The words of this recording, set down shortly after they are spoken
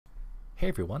Hey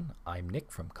everyone, I'm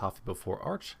Nick from Coffee Before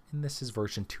Arch, and this is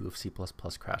version 2 of C++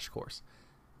 Crash Course.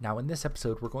 Now in this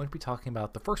episode we're going to be talking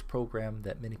about the first program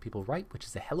that many people write, which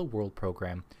is the Helloworld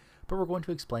program, but we're going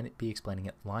to be explaining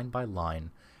it line by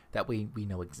line. That way we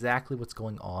know exactly what's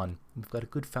going on, and we've got a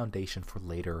good foundation for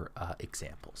later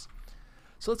examples.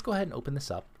 So let's go ahead and open this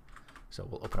up. So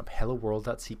we'll open up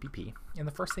helloworld.cpp, and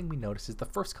the first thing we notice is the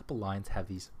first couple lines have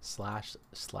these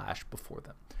 / before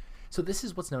them. So this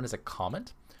is what's known as a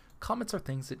comment. Comments are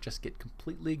things that just get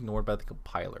completely ignored by the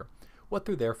compiler. What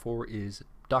they're there for is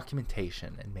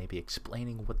documentation and maybe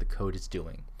explaining what the code is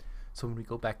doing. So when we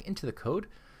go back into the code,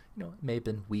 it may have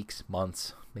been weeks,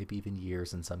 months, maybe even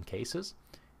years in some cases,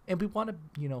 and we want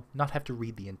to, not have to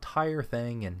read the entire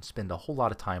thing and spend a whole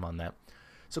lot of time on that.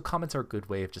 So comments are a good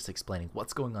way of just explaining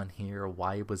what's going on here,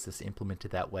 why was this implemented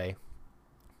that way,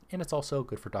 and it's also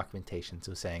good for documentation,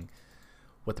 so saying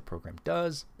what the program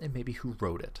does and maybe who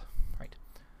wrote it, right?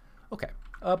 Okay,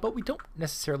 but we don't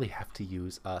necessarily have to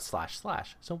use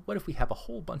 // So what if we have a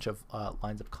whole bunch of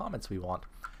lines of comments we want?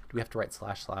 Do we have to write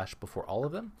 // before all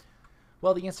of them?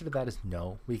 Well, the answer to that is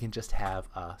no. We can just have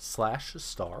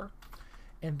 /*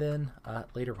 and then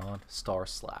later on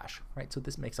 // right? So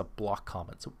this makes a block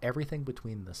comment. So everything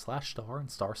between the /*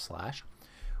 and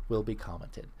 / will be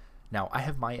commented. Now I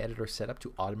have my editor set up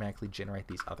to automatically generate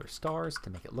these other stars to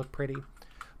make it look pretty.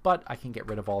 But I can get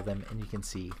rid of all of them, and you can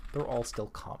see they're all still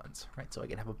comments, right? So I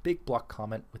can have a big block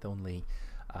comment with only,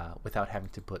 without having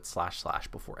to put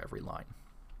 // before every line.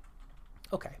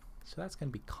 Okay, so that's going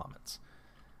to be comments.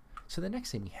 So the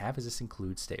next thing we have is this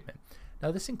include statement.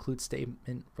 Now this include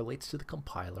statement relates to the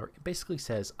compiler. It basically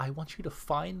says, I want you to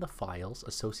find the files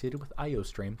associated with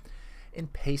IOStream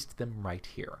and paste them right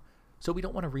here. So we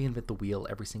don't want to reinvent the wheel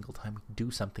every single time we do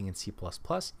something in C++.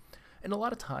 And a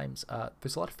lot of times,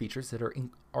 there's a lot of features that are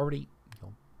already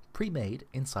pre-made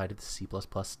inside of the C++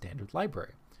 standard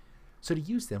library. So to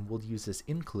use them, we'll use this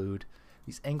include,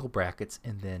 these angle brackets,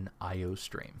 and then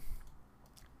IOStream.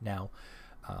 Now,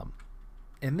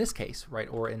 in this case, right,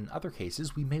 or in other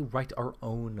cases, we may write our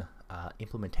own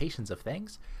implementations of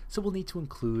things. So we'll need to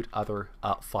include other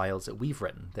files that we've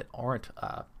written that aren't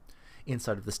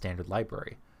inside of the standard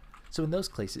library. So in those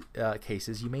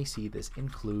cases, you may see this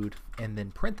include and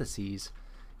then parentheses,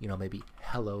 maybe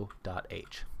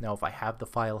hello.h. Now, if I have the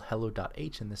file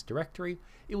hello.h in this directory,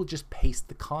 it will just paste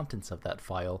the contents of that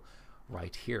file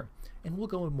right here. And we'll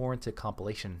go more into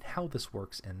compilation and how this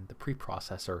works in the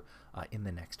preprocessor in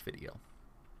the next video.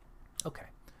 Okay,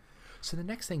 so the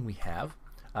next thing we have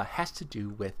has to do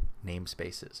with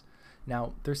namespaces.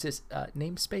 Now, there's this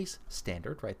namespace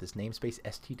standard, right, this namespace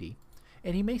std.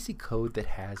 And you may see code that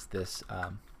has this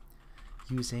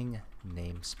using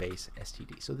namespace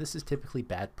std. So this is typically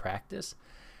bad practice,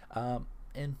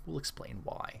 and we'll explain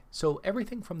why. So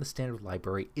everything from the standard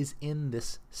library is in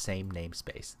this same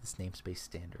namespace, this namespace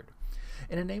standard.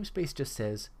 And a namespace just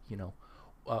says,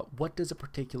 what does a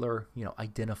particular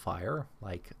identifier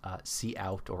like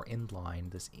cout or endline,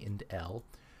 this endl,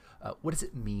 what does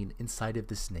it mean inside of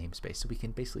this namespace? So we can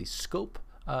basically scope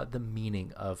the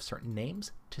meaning of certain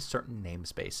names to certain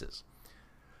namespaces.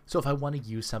 So if I want to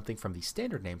use something from the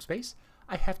standard namespace,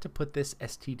 I have to put this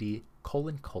std :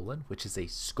 which is a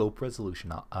scope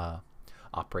resolution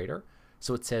operator.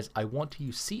 So it says I want to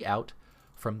use cout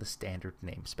from the standard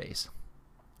namespace.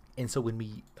 And so when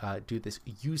we do this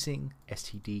using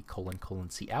std :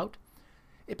 cout,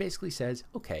 it basically says,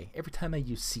 okay, every time I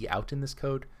use cout in this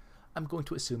code, I'm going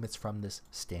to assume it's from this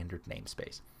standard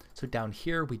namespace. So down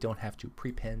here, we don't have to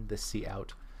prepend the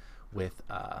cout with,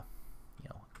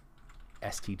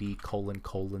 std :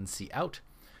 cout,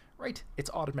 right? It's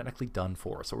automatically done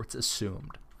for us, or it's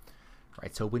assumed,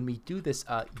 right? So when we do this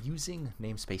using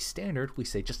namespace standard, we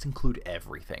say just include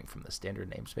everything from the standard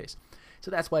namespace.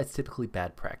 So that's why it's typically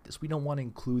bad practice. We don't want to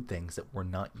include things that we're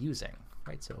not using,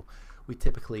 right? So we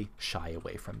typically shy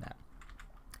away from that.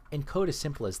 In code as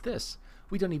simple as this,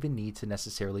 we don't even need to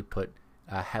necessarily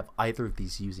have either of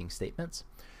these using statements.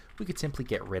 We could simply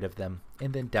get rid of them,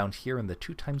 and then down here in the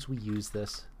two times we use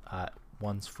this,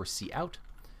 one's for cout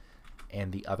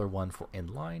and the other one for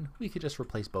inline, we could just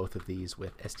replace both of these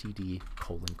with std :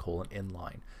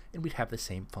 inline, and we'd have the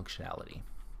same functionality.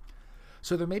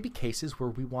 So there may be cases where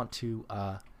we want to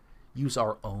use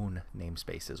our own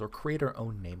namespaces or create our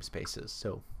own namespaces.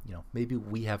 So maybe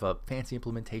we have a fancy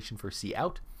implementation for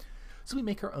cout, so we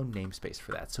make our own namespace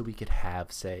for that. So we could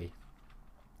have, say,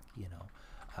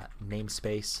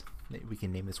 namespace. We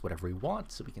can name this whatever we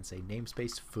want. So we can say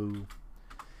namespace foo,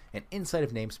 and inside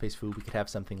of namespace foo, we could have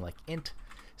something like int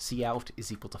cout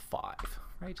is equal to 5,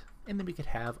 right? And then we could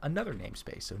have another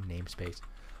namespace. So namespace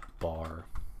bar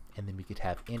and then we could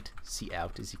have int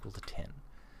cout is equal to 10.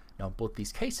 Now in both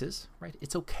these cases, right,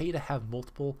 it's okay to have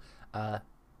multiple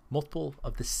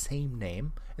of the same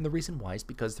name, and the reason why is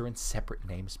because they're in separate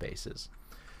namespaces.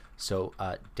 So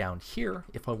down here,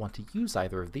 if I want to use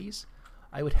either of these,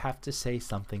 I would have to say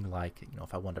something like,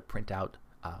 if I want to print out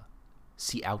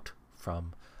cout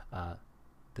from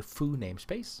the foo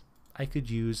namespace, I could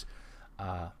use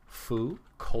foo :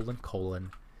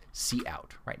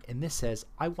 cout, right? And this says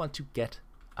I want to get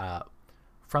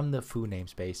from the foo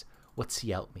namespace what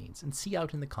cout means. And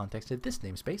cout in the context of this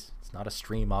namespace, it's not a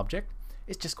stream object,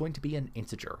 it's just going to be an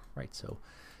integer, right? So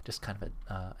just kind of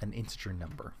an integer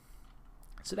number.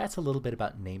 So that's a little bit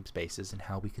about namespaces and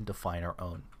how we can define our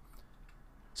own.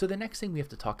 So the next thing we have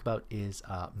to talk about is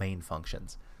main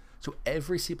functions. So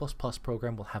every C++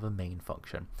 program will have a main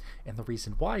function, and the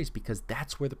reason why is because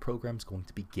that's where the program is going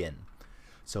to begin.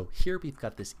 So here we've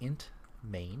got this int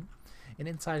main, and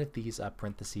inside of these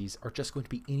parentheses are just going to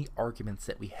be any arguments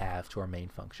that we have to our main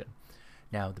function.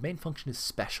 Now the main function is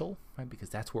special, right, because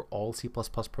that's where all C++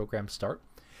 programs start,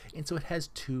 and so it has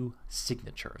two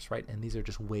signatures, right, and these are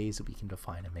just ways that we can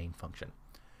define a main function.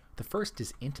 The first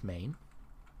is int main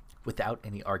without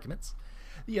any arguments.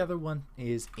 The other one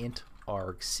is int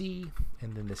argc,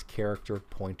 and then this character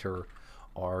pointer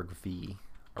argv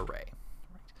array.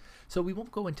 Right. So we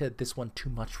won't go into this one too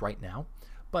much right now,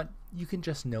 but you can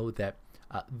just know that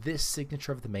this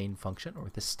signature of the main function, or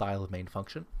this style of main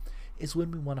function, is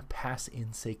when we want to pass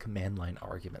in, say, command line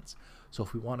arguments. So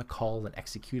if we want to call an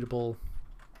executable,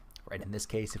 right, in this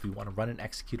case, if we want to run an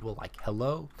executable like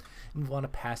hello, and we want to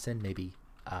pass in maybe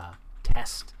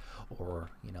test,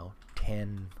 or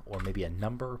 10, or maybe a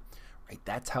number, right?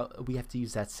 That's how we have to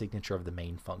use that signature of the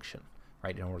main function,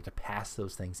 right, in order to pass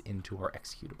those things into our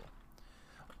executable.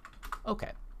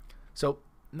 Okay, so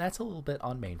that's a little bit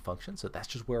on main function. So that's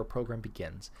just where our program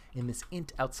begins. In this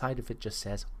int outside of it just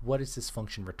says, what does this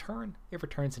function return? It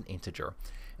returns an integer,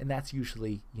 and that's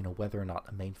usually whether or not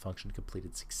a main function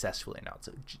completed successfully or not.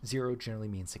 So 0 generally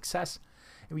means success,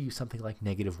 and we use something like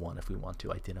 -1 if we want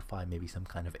to identify maybe some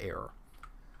kind of error.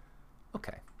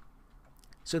 Okay,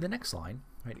 so the next line,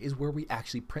 right, is where we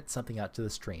actually print something out to the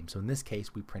stream. So in this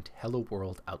case, we print hello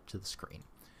world out to the screen.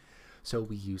 So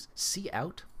we use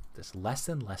cout, this less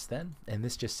than, and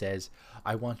this just says,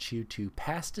 I want you to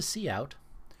pass to cout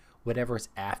whatever is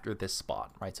after this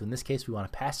spot, right? So in this case, we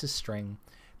want to pass a string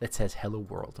that says hello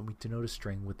world, and we denote a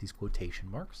string with these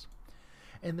quotation marks.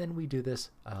 And then we do this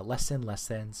less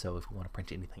than, so if we want to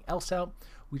print anything else out,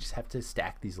 we just have to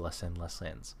stack these less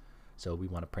than's. So we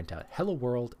want to print out hello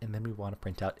world, and then we want to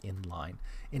print out inline.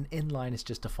 And inline is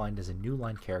just defined as a new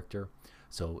line character,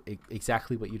 so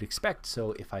exactly what you'd expect.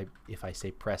 So if I say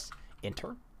press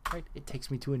enter, right, it takes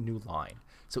me to a new line.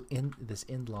 So in this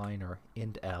inline or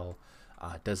indl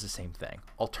does the same thing.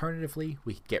 Alternatively,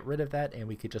 we could get rid of that and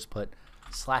we could just put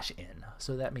 /in,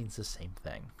 so that means the same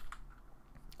thing.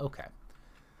 Okay,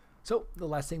 so the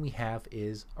last thing we have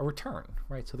is a return,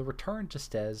 right? So the return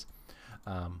just says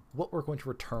what we're going to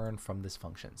return from this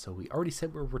function. So we already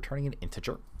said we're returning an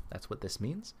integer. That's what this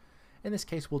means. In this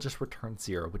case, we'll just return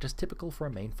 0, which is typical for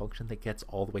a main function that gets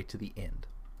all the way to the end.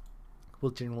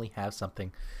 We'll generally have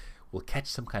something, we'll catch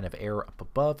some kind of error up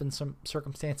above in some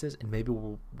circumstances, and maybe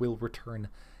we'll return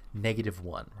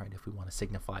 -1, right, if we want to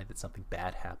signify that something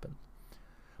bad happened.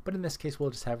 But in this case,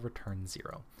 we'll just have return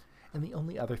 0. And the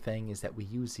only other thing is that we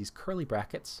use these curly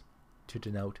brackets to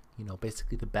denote,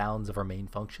 basically the bounds of our main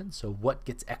function. So what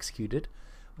gets executed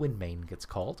when main gets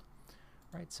called,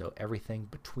 right? So everything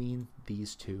between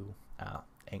these two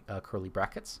curly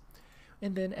brackets.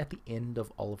 And then at the end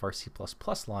of all of our C++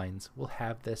 lines, we'll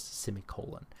have this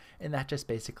semicolon. And that just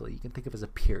basically, you can think of as a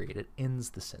period. It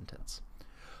ends the sentence.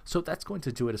 So that's going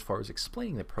to do it as far as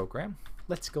explaining the program.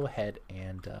 Let's go ahead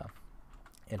and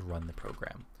run the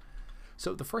program.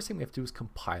 So the first thing we have to do is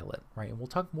compile it, right? And we'll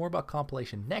talk more about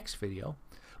compilation next video,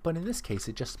 but in this case,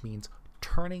 it just means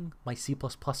turning my C++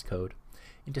 code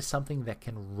into something that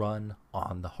can run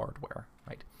on the hardware,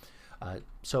 right?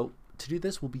 So to do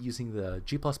this, we'll be using the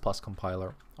G++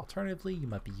 compiler. Alternatively, you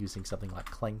might be using something like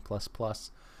Clang++,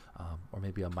 or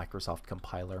maybe a Microsoft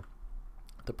compiler.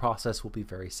 The process will be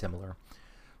very similar.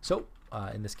 So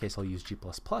in this case, I'll use G++.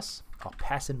 I'll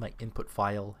pass in my input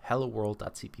file,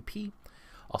 helloworld.cpp.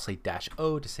 I'll say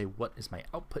 -o to say what is my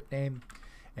output name,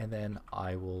 and then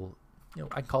I will,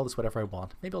 I can call this whatever I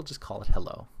want. Maybe I'll just call it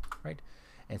hello, right?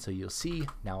 And so you'll see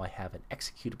now I have an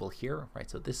executable here, right?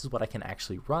 So this is what I can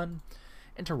actually run,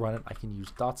 and to run it I can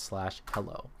use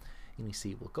 /hello. And you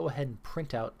see we'll go ahead and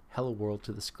print out hello world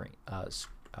to the screen,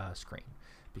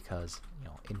 because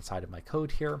inside of my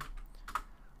code here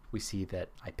we see that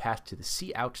I passed to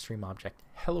the cout stream object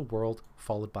hello world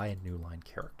followed by a new line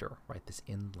character, right? This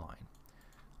in line.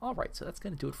 All right, so that's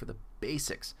going to do it for the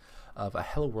basics of a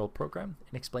Helloworld program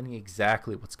and explaining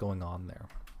exactly what's going on there.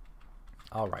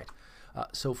 All right,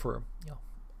 so for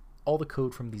all the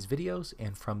code from these videos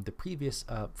and from the previous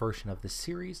version of this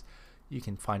series, you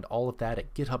can find all of that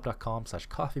at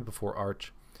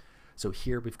github.com/coffeebeforearch. So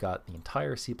here we've got the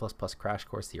entire C++ crash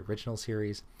course, the original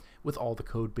series, with all the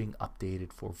code being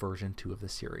updated for version 2 of the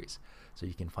series. So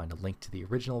you can find a link to the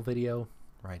original video,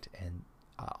 right? And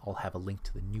I'll have a link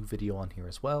to the new video on here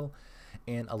as well,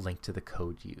 and a link to the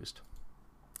code used.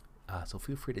 So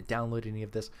feel free to download any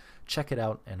of this, check it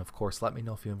out, and of course let me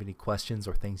know if you have any questions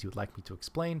or things you would like me to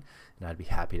explain, and I'd be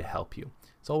happy to help you.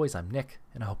 As always, I'm Nick,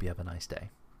 and I hope you have a nice day.